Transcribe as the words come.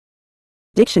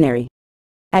Dictionary.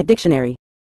 At dictionary.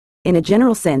 In a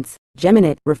general sense,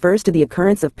 geminate refers to the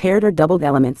occurrence of paired or doubled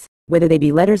elements, whether they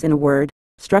be letters in a word,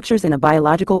 structures in a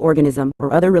biological organism,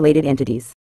 or other related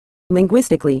entities.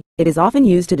 Linguistically, it is often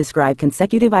used to describe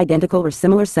consecutive identical or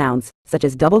similar sounds, such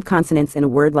as doubled consonants in a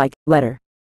word like letter.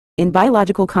 In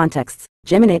biological contexts,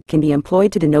 geminate can be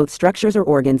employed to denote structures or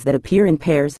organs that appear in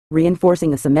pairs,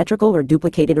 reinforcing a symmetrical or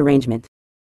duplicated arrangement.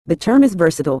 The term is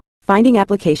versatile, finding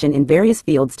application in various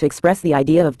fields to express the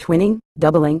idea of twinning,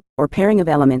 doubling, or pairing of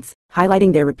elements,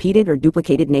 highlighting their repeated or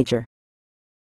duplicated nature.